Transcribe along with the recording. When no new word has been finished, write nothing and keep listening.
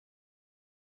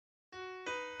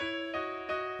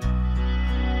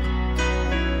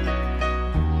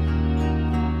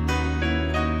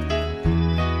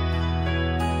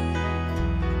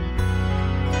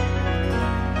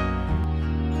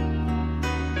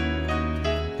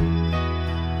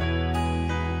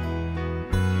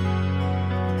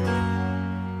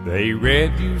They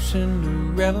read you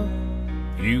Cinderella,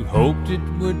 you hoped it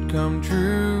would come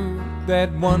true,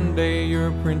 that one day your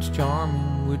Prince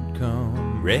Charming would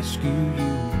come rescue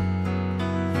you.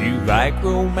 You like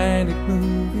romantic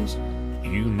movies,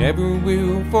 you never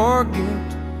will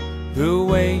forget the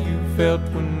way you felt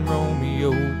when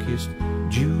Romeo kissed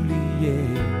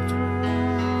Juliet.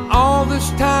 All this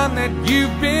time that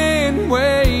you've been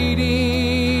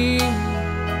waiting,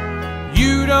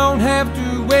 you don't have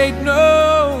to wait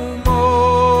no more.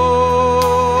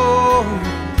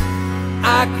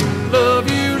 I can love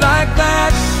you like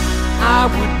that, I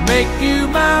would make you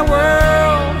my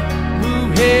world,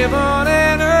 move heaven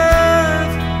and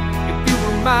earth. If you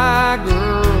were my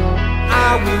girl,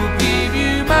 I will give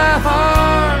you my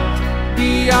heart,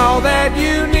 be all that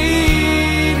you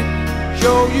need,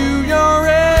 show you you're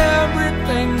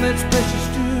everything that's precious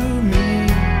to me.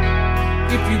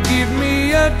 If you give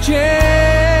me a chance,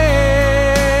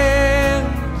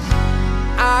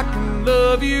 I can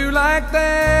love you like that.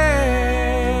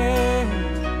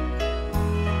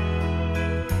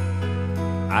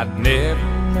 I'd never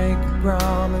make a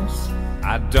promise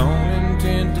I don't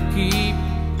intend to keep,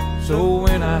 so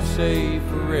when I say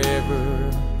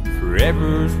forever,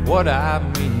 forever's what I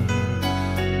mean.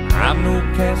 I'm no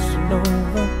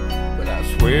Casanova, but I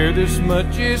swear this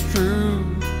much is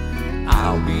true,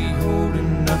 I'll be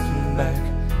holding nothing back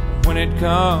when it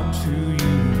comes to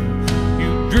you.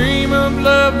 You dream of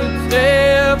love that's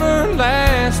everlasting,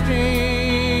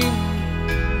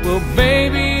 well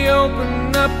baby,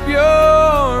 open up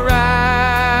your eyes.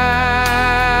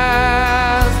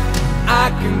 I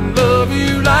can love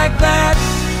you like that,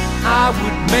 I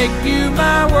would make you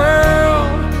my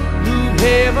world, move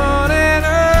heaven and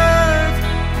earth.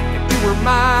 If you were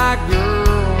my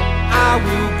girl, I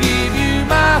will give you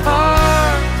my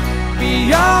heart, be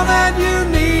all that you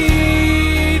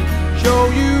need, show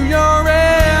you you're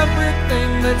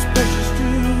everything that's precious to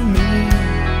me.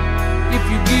 If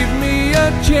you give me a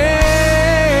chance,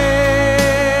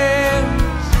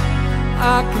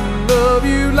 I can love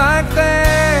you like that.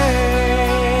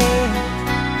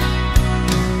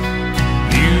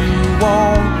 You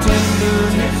want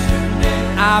tenderness,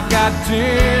 I've got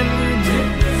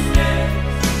tenderness,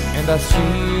 and I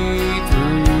see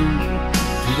through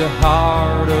to the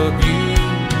heart of you.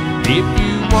 If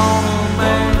you want a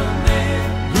man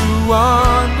who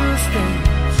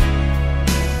understands,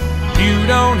 you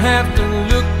don't have to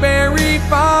look very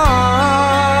far.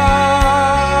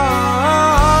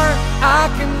 I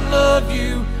can love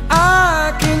you,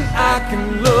 I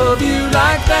can love you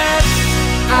like that.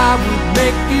 I would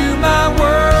make you my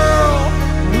world,